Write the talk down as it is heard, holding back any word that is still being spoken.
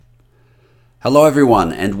Hello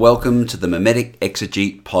everyone and welcome to the Mimetic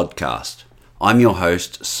Exegete podcast. I'm your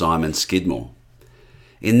host Simon Skidmore.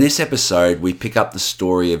 In this episode we pick up the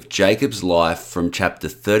story of Jacob's life from chapter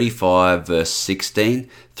 35 verse 16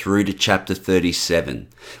 through to chapter 37,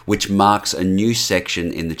 which marks a new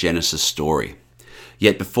section in the Genesis story.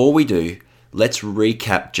 Yet before we do, let's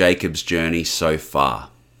recap Jacob's journey so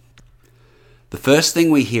far. The first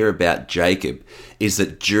thing we hear about Jacob is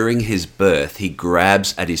that during his birth he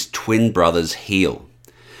grabs at his twin brother's heel.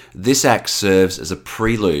 This act serves as a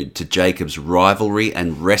prelude to Jacob's rivalry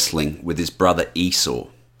and wrestling with his brother Esau.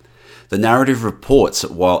 The narrative reports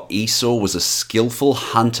that while Esau was a skillful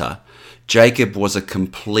hunter, Jacob was a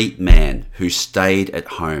complete man who stayed at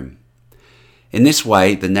home. In this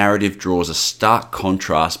way, the narrative draws a stark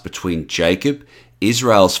contrast between Jacob,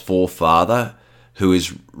 Israel's forefather, who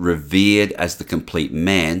is revered as the complete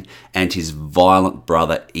man, and his violent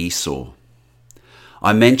brother Esau.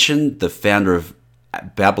 I mentioned the founder of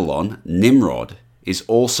Babylon, Nimrod, is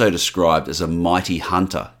also described as a mighty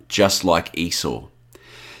hunter, just like Esau.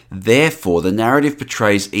 Therefore, the narrative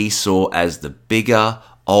portrays Esau as the bigger,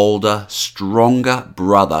 older, stronger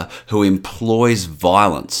brother who employs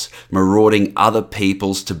violence, marauding other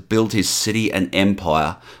peoples to build his city and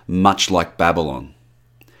empire, much like Babylon.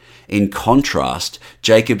 In contrast,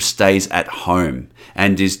 Jacob stays at home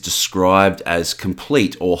and is described as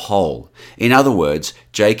complete or whole. In other words,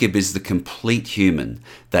 Jacob is the complete human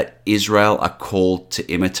that Israel are called to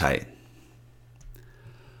imitate.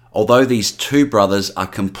 Although these two brothers are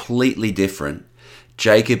completely different,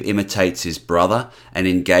 Jacob imitates his brother and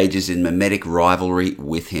engages in mimetic rivalry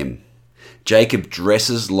with him. Jacob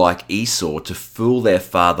dresses like Esau to fool their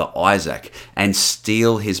father Isaac and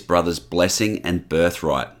steal his brother's blessing and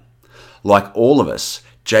birthright. Like all of us,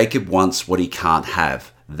 Jacob wants what he can't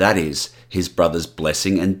have, that is, his brother's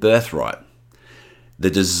blessing and birthright.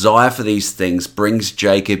 The desire for these things brings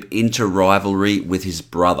Jacob into rivalry with his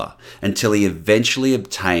brother until he eventually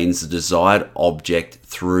obtains the desired object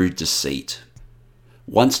through deceit.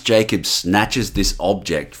 Once Jacob snatches this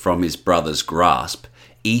object from his brother's grasp,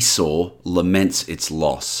 Esau laments its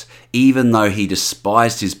loss, even though he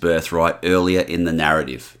despised his birthright earlier in the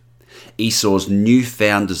narrative. Esau's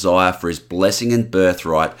newfound desire for his blessing and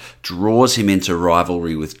birthright draws him into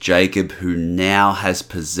rivalry with Jacob, who now has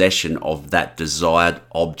possession of that desired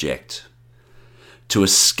object. To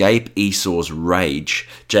escape Esau's rage,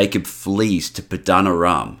 Jacob flees to Padan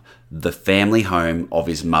Aram, the family home of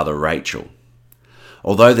his mother Rachel.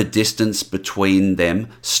 Although the distance between them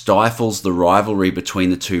stifles the rivalry between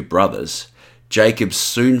the two brothers, Jacob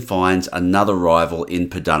soon finds another rival in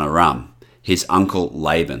Padan Aram, his uncle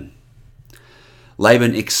Laban.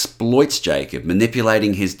 Laban exploits Jacob,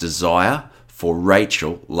 manipulating his desire for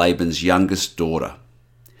Rachel, Laban's youngest daughter.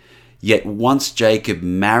 Yet once Jacob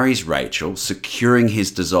marries Rachel, securing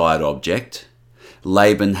his desired object,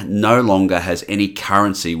 Laban no longer has any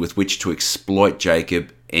currency with which to exploit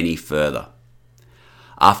Jacob any further.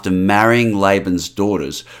 After marrying Laban's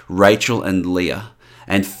daughters, Rachel and Leah,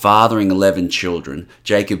 and fathering 11 children,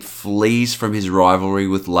 Jacob flees from his rivalry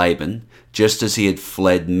with Laban, just as he had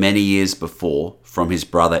fled many years before from his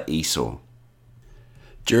brother Esau.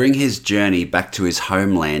 During his journey back to his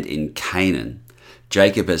homeland in Canaan,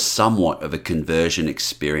 Jacob has somewhat of a conversion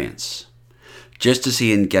experience. Just as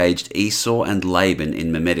he engaged Esau and Laban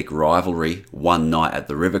in mimetic rivalry one night at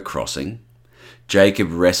the river crossing,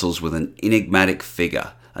 Jacob wrestles with an enigmatic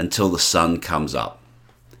figure until the sun comes up.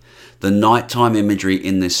 The nighttime imagery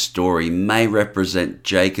in this story may represent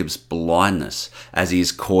Jacob's blindness as he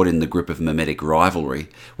is caught in the grip of mimetic rivalry,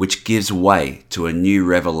 which gives way to a new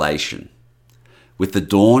revelation. With the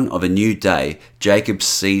dawn of a new day, Jacob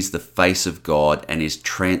sees the face of God and is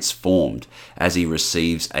transformed as he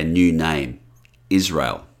receives a new name,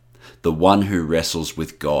 Israel, the one who wrestles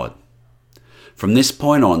with God. From this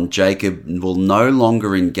point on, Jacob will no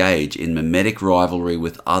longer engage in mimetic rivalry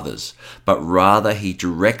with others, but rather he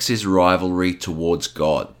directs his rivalry towards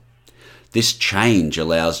God. This change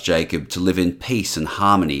allows Jacob to live in peace and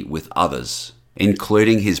harmony with others,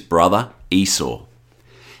 including his brother Esau.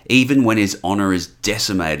 Even when his honor is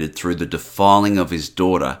decimated through the defiling of his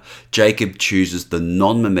daughter, Jacob chooses the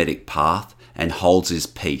non-mimetic path and holds his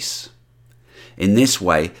peace. In this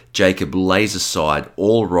way, Jacob lays aside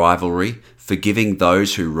all rivalry, forgiving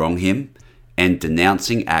those who wrong him, and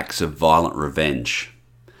denouncing acts of violent revenge.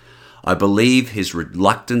 I believe his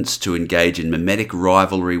reluctance to engage in mimetic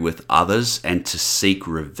rivalry with others and to seek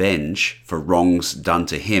revenge for wrongs done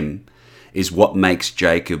to him is what makes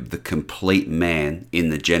Jacob the complete man in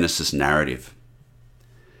the Genesis narrative.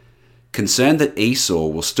 Concerned that Esau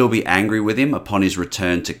will still be angry with him upon his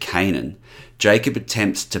return to Canaan, Jacob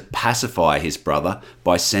attempts to pacify his brother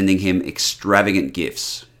by sending him extravagant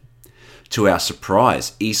gifts. To our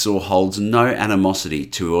surprise, Esau holds no animosity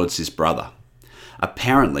towards his brother.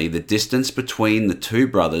 Apparently, the distance between the two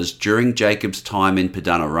brothers during Jacob's time in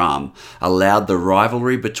Padan Aram allowed the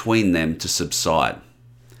rivalry between them to subside.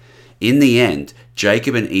 In the end,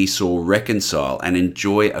 Jacob and Esau reconcile and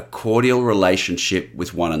enjoy a cordial relationship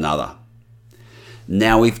with one another.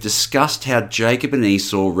 Now we've discussed how Jacob and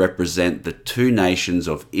Esau represent the two nations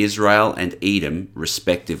of Israel and Edom,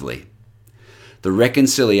 respectively. The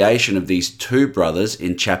reconciliation of these two brothers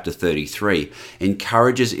in chapter 33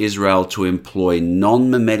 encourages Israel to employ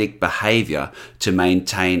non-mimetic behavior to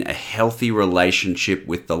maintain a healthy relationship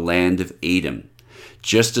with the land of Edom,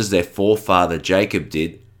 just as their forefather Jacob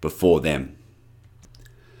did before them.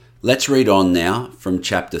 Let's read on now from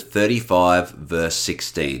chapter 35, verse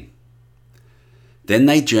 16. Then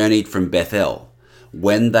they journeyed from Bethel.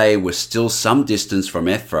 When they were still some distance from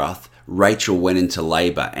Ephrath, Rachel went into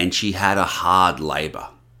labour, and she had a hard labour.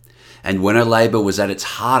 And when her labour was at its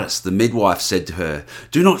hardest, the midwife said to her,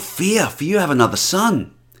 "Do not fear, for you have another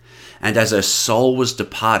son." And as her soul was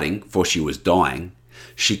departing, for she was dying,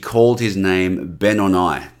 she called his name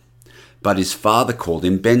Ben-oni, but his father called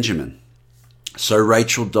him Benjamin. So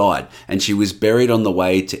Rachel died, and she was buried on the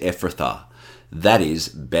way to Ephrathah, that is,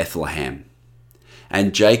 Bethlehem.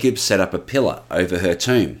 And Jacob set up a pillar over her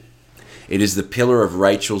tomb. It is the pillar of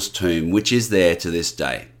Rachel's tomb, which is there to this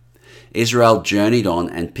day. Israel journeyed on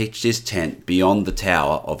and pitched his tent beyond the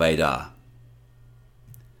tower of Adar.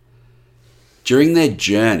 During their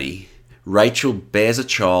journey, Rachel bears a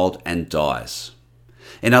child and dies.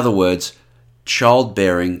 In other words,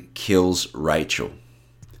 childbearing kills Rachel.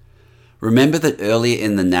 Remember that earlier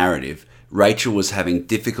in the narrative, Rachel was having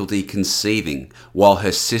difficulty conceiving while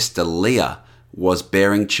her sister Leah was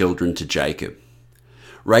bearing children to Jacob.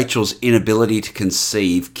 Rachel's inability to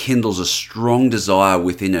conceive kindles a strong desire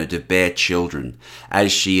within her to bear children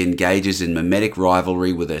as she engages in mimetic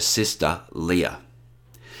rivalry with her sister Leah.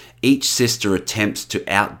 Each sister attempts to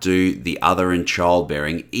outdo the other in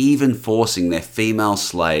childbearing, even forcing their female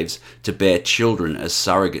slaves to bear children as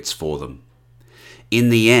surrogates for them. In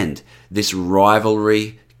the end, this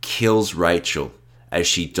rivalry kills Rachel as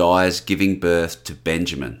she dies giving birth to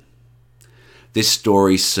Benjamin. This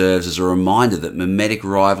story serves as a reminder that mimetic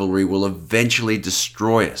rivalry will eventually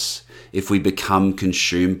destroy us if we become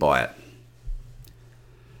consumed by it.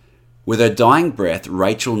 With her dying breath,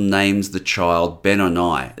 Rachel names the child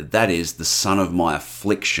Ben-oni, that is, the son of my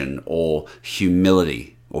affliction or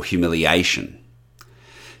humility or humiliation.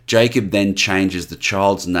 Jacob then changes the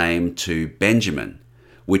child's name to Benjamin,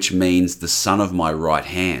 which means the son of my right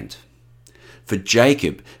hand. For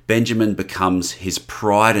Jacob, Benjamin becomes his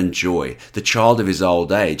pride and joy, the child of his old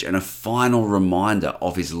age, and a final reminder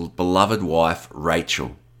of his beloved wife,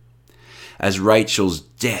 Rachel. As Rachel's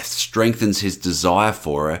death strengthens his desire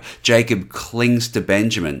for her, Jacob clings to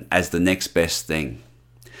Benjamin as the next best thing.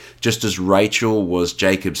 Just as Rachel was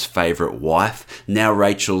Jacob's favourite wife, now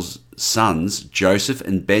Rachel's sons, Joseph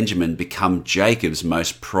and Benjamin, become Jacob's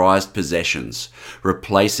most prized possessions,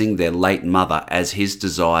 replacing their late mother as his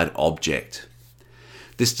desired object.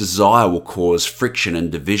 This desire will cause friction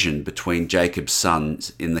and division between Jacob's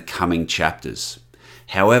sons in the coming chapters.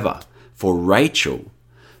 However, for Rachel,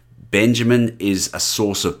 Benjamin is a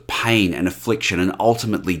source of pain and affliction and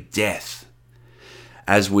ultimately death.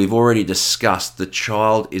 As we've already discussed, the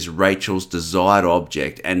child is Rachel's desired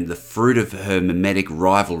object and the fruit of her mimetic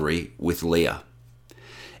rivalry with Leah.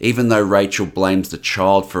 Even though Rachel blames the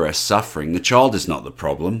child for her suffering, the child is not the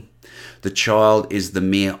problem. The child is the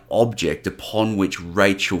mere object upon which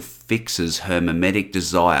Rachel fixes her mimetic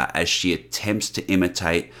desire as she attempts to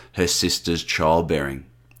imitate her sister's childbearing.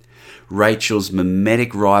 Rachel's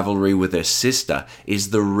mimetic rivalry with her sister is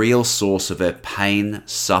the real source of her pain,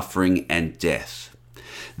 suffering, and death.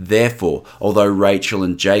 Therefore, although Rachel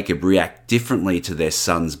and Jacob react differently to their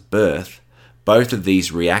son's birth, both of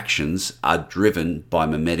these reactions are driven by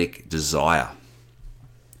mimetic desire.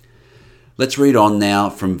 Let's read on now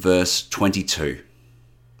from verse 22.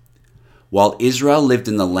 While Israel lived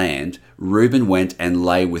in the land, Reuben went and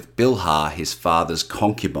lay with Bilhah, his father's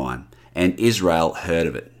concubine, and Israel heard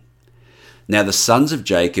of it. Now the sons of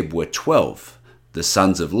Jacob were 12, the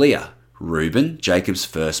sons of Leah, Reuben, Jacob's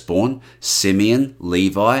firstborn, Simeon,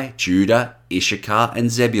 Levi, Judah, Issachar, and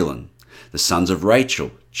Zebulun, the sons of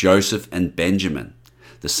Rachel, Joseph and Benjamin,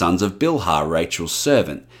 the sons of Bilhah, Rachel's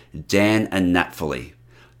servant, Dan and Naphtali,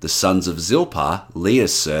 the sons of Zilpah,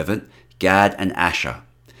 Leah's servant, Gad and Asher.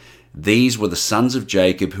 These were the sons of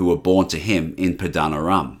Jacob who were born to him in Padan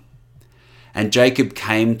Aram. And Jacob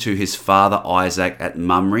came to his father Isaac at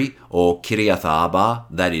Mamre, or Kiriath Arba,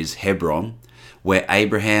 that is Hebron, where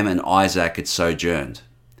Abraham and Isaac had sojourned.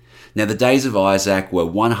 Now the days of Isaac were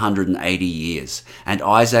 180 years, and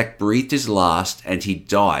Isaac breathed his last, and he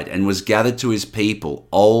died, and was gathered to his people,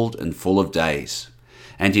 old and full of days.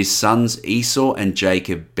 And his sons Esau and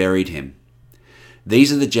Jacob buried him.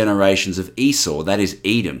 These are the generations of Esau, that is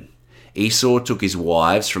Edom. Esau took his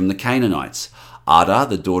wives from the Canaanites, Adah,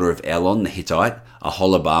 the daughter of Elon the Hittite,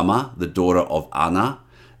 Aholibamah, the daughter of Anah,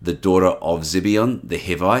 the daughter of Zibeon the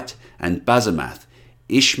Hivite, and Basemath,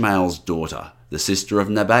 Ishmael's daughter, the sister of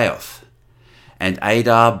Nebaioth. And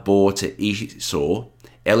Adah bore to Esau,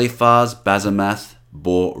 Eliphaz, Basemath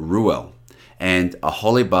bore Ruel, and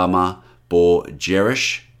Aholibamah bore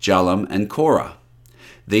Jerish, Jalam, and Korah.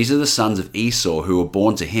 These are the sons of Esau who were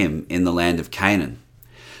born to him in the land of Canaan.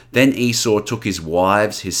 Then Esau took his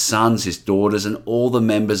wives, his sons, his daughters, and all the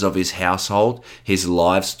members of his household, his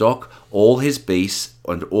livestock, all his beasts,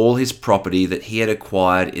 and all his property that he had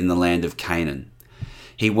acquired in the land of Canaan.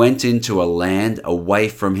 He went into a land away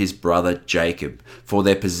from his brother Jacob, for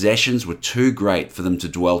their possessions were too great for them to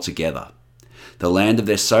dwell together. The land of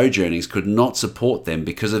their sojournings could not support them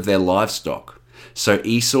because of their livestock. So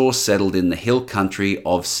Esau settled in the hill country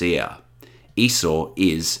of Seir. Esau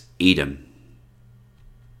is Edom.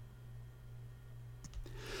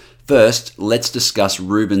 First, let's discuss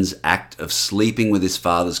Reuben's act of sleeping with his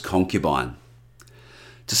father's concubine.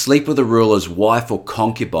 To sleep with a ruler's wife or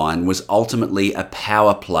concubine was ultimately a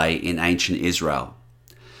power play in ancient Israel.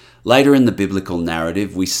 Later in the biblical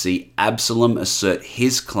narrative, we see Absalom assert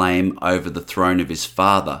his claim over the throne of his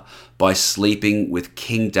father by sleeping with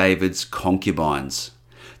King David's concubines.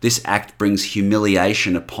 This act brings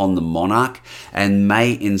humiliation upon the monarch and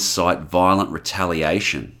may incite violent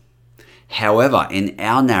retaliation. However, in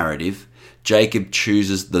our narrative, Jacob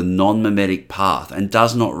chooses the non-mimetic path and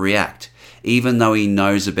does not react, even though he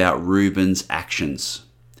knows about Reuben's actions.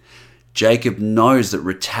 Jacob knows that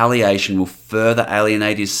retaliation will further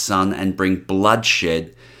alienate his son and bring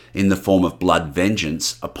bloodshed in the form of blood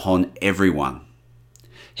vengeance upon everyone.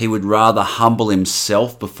 He would rather humble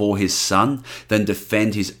himself before his son than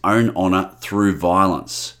defend his own honor through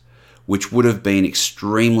violence, which would have been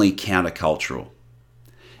extremely countercultural.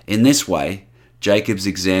 In this way, Jacob's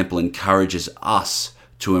example encourages us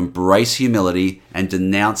to embrace humility and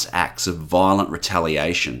denounce acts of violent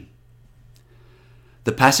retaliation.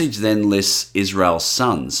 The passage then lists Israel's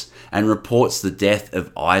sons and reports the death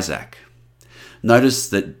of Isaac. Notice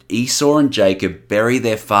that Esau and Jacob bury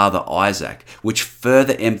their father Isaac, which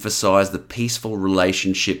further emphasizes the peaceful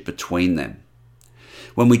relationship between them.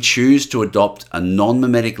 When we choose to adopt a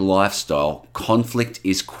non-mimetic lifestyle, conflict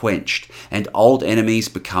is quenched and old enemies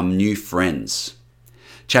become new friends.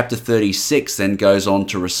 Chapter 36 then goes on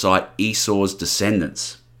to recite Esau's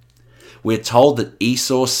descendants. We're told that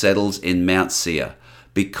Esau settles in Mount Seir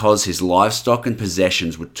because his livestock and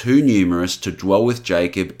possessions were too numerous to dwell with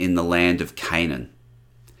Jacob in the land of Canaan.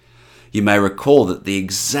 You may recall that the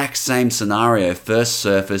exact same scenario first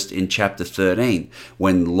surfaced in chapter 13,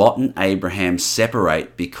 when Lot and Abraham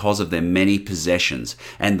separate because of their many possessions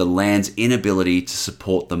and the land's inability to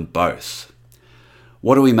support them both.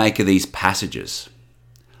 What do we make of these passages?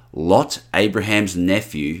 Lot, Abraham's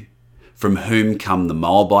nephew, from whom come the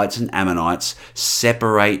Moabites and Ammonites,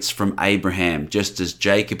 separates from Abraham, just as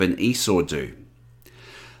Jacob and Esau do.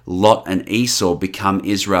 Lot and Esau become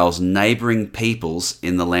Israel's neighboring peoples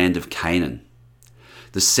in the land of Canaan.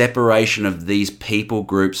 The separation of these people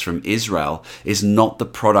groups from Israel is not the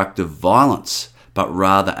product of violence, but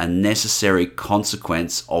rather a necessary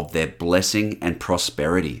consequence of their blessing and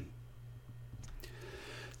prosperity.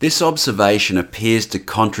 This observation appears to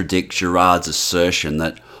contradict Girard's assertion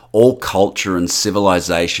that all culture and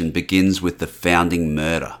civilization begins with the founding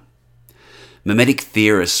murder. Mimetic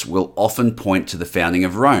theorists will often point to the founding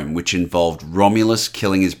of Rome, which involved Romulus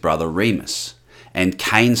killing his brother Remus, and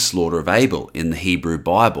Cain's slaughter of Abel in the Hebrew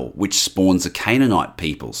Bible, which spawns the Canaanite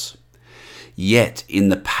peoples. Yet, in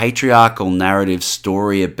the patriarchal narrative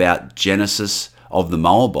story about Genesis of the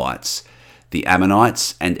Moabites, the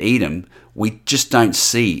Ammonites, and Edom, we just don't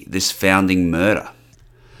see this founding murder.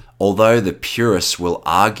 Although the purists will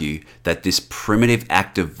argue that this primitive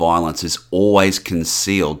act of violence is always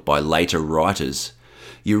concealed by later writers,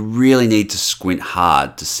 you really need to squint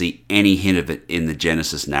hard to see any hint of it in the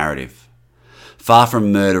Genesis narrative. Far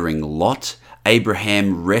from murdering Lot,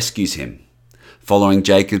 Abraham rescues him. Following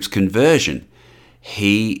Jacob's conversion,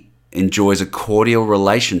 he enjoys a cordial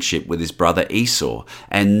relationship with his brother Esau,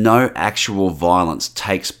 and no actual violence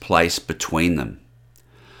takes place between them.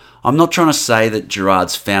 I'm not trying to say that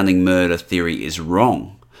Girard's founding murder theory is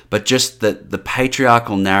wrong, but just that the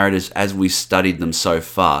patriarchal narratives as we've studied them so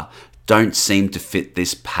far don't seem to fit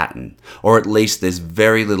this pattern, or at least there's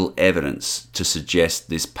very little evidence to suggest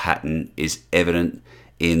this pattern is evident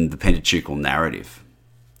in the Pentateuchal narrative.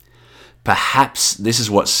 Perhaps this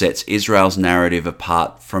is what sets Israel's narrative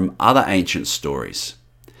apart from other ancient stories.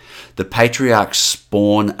 The patriarchs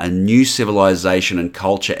spawn a new civilization and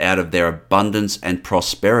culture out of their abundance and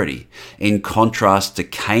prosperity, in contrast to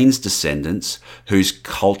Cain's descendants, whose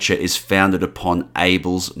culture is founded upon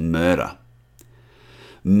Abel's murder.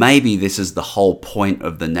 Maybe this is the whole point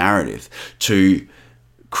of the narrative, to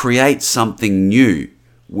create something new,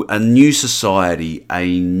 a new society,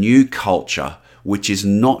 a new culture, which is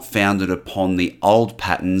not founded upon the old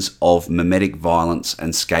patterns of mimetic violence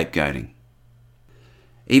and scapegoating.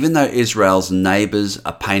 Even though Israel's neighbours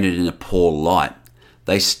are painted in a poor light,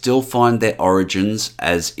 they still find their origins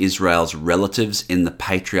as Israel's relatives in the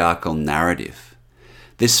patriarchal narrative.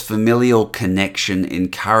 This familial connection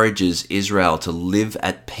encourages Israel to live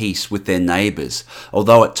at peace with their neighbours,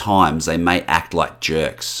 although at times they may act like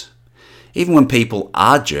jerks. Even when people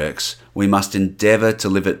are jerks, we must endeavour to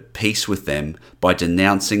live at peace with them by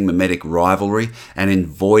denouncing mimetic rivalry and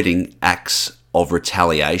avoiding acts of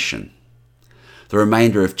retaliation. The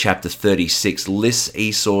remainder of chapter 36 lists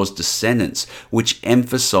Esau's descendants, which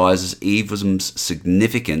emphasises Edom's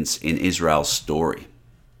significance in Israel's story.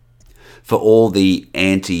 For all the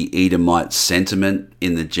anti-Edomite sentiment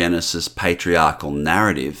in the Genesis patriarchal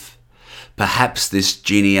narrative, perhaps this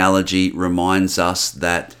genealogy reminds us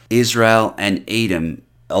that Israel and Edom,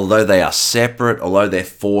 although they are separate, although they're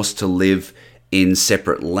forced to live in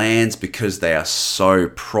separate lands because they are so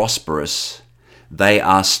prosperous, they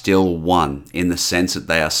are still one in the sense that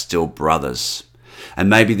they are still brothers. And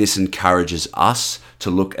maybe this encourages us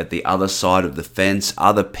to look at the other side of the fence,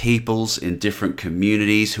 other peoples in different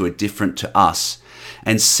communities who are different to us,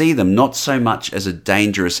 and see them not so much as a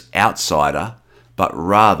dangerous outsider, but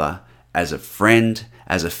rather as a friend,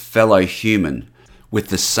 as a fellow human, with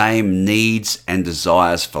the same needs and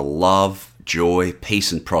desires for love, joy,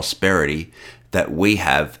 peace and prosperity that we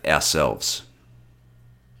have ourselves.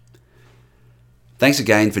 Thanks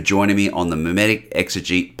again for joining me on the Mimetic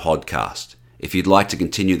Exegete podcast. If you'd like to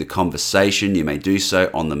continue the conversation, you may do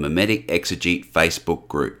so on the Mimetic Exegete Facebook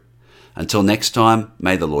group. Until next time,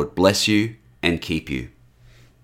 may the Lord bless you and keep you.